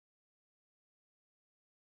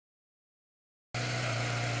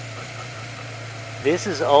This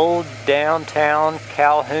is old downtown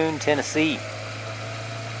Calhoun, Tennessee.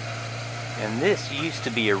 And this used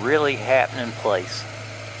to be a really happening place,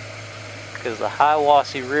 because the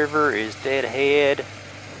Hiwassee River is dead ahead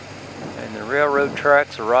and the railroad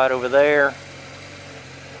tracks are right over there.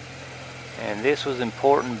 And this was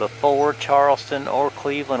important before Charleston or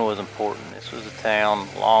Cleveland was important. This was a town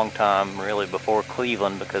a long time really before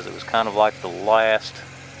Cleveland, because it was kind of like the last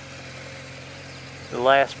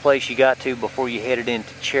place you got to before you headed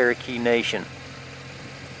into Cherokee Nation.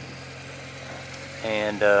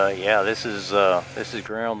 And yeah, this is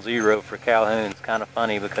ground zero for Calhoun. It's kind of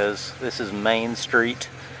funny because this is Main Street.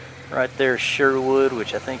 Right there, Sherwood,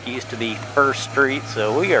 which I think used to be First Street.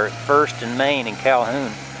 So we are at First and Main in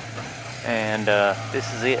Calhoun. And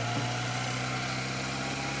this is it.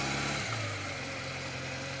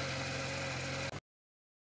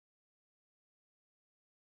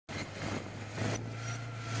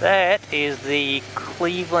 That is the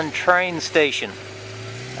Cleveland train station.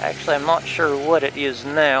 Actually, I'm not sure what it is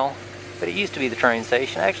now, but it used to be the train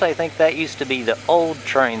station. Actually, I think that used to be the old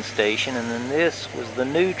train station, and then this was the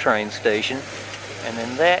new train station, and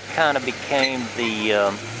then that kind of became the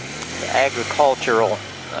agricultural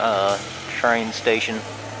train station.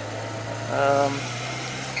 I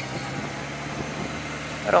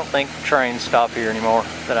don't think trains stop here anymore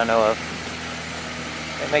that I know of.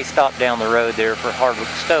 They may stop down the road there for Hardwick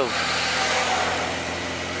Stove.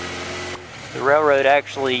 The railroad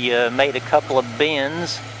actually made a couple of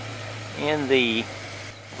bends in the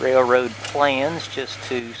railroad plans just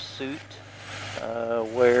to suit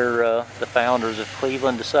where the founders of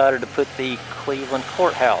Cleveland decided to put the Cleveland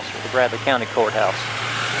Courthouse, or the Bradley County Courthouse.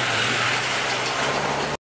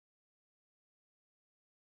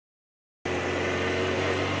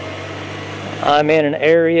 I'm in an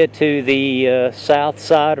area to the south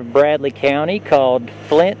side of Bradley County called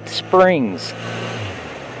Flint Springs.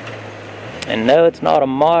 And no, it's not a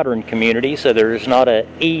modern community, so there's not an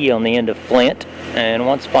E on the end of Flint. And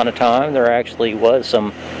once upon a time, there actually was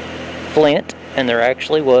some flint, and there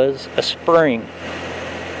actually was a spring.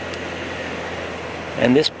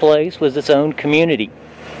 And this place was its own community.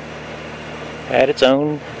 Had its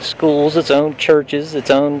own schools, its own churches, its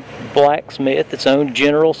own blacksmith, its own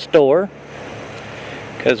general store.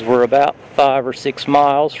 Because we're about 5 or 6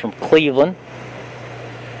 miles from Cleveland.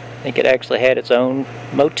 I think it actually had its own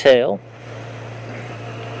motel.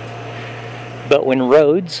 But when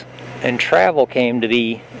roads and travel came to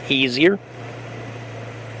be easier,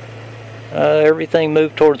 everything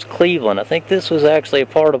moved towards Cleveland. I think this was actually a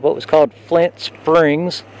part of what was called Flint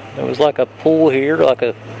Springs. There was like a pool here, like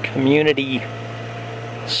a community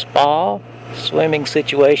spa, swimming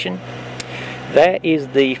situation. That is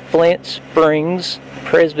the Flint Springs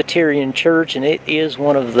Presbyterian Church, and it is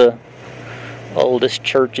one of the oldest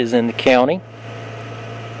churches in the county.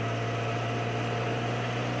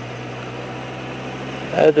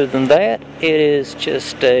 Other than that, it is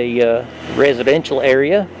just a residential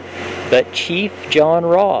area, but Chief John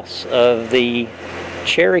Ross of the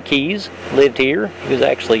Cherokees lived here. He was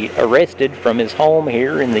actually arrested from his home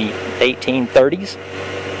here in the 1830s.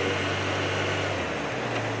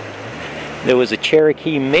 There was a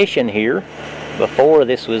Cherokee mission here before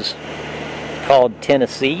this was called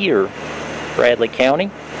Tennessee or Bradley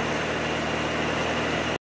County.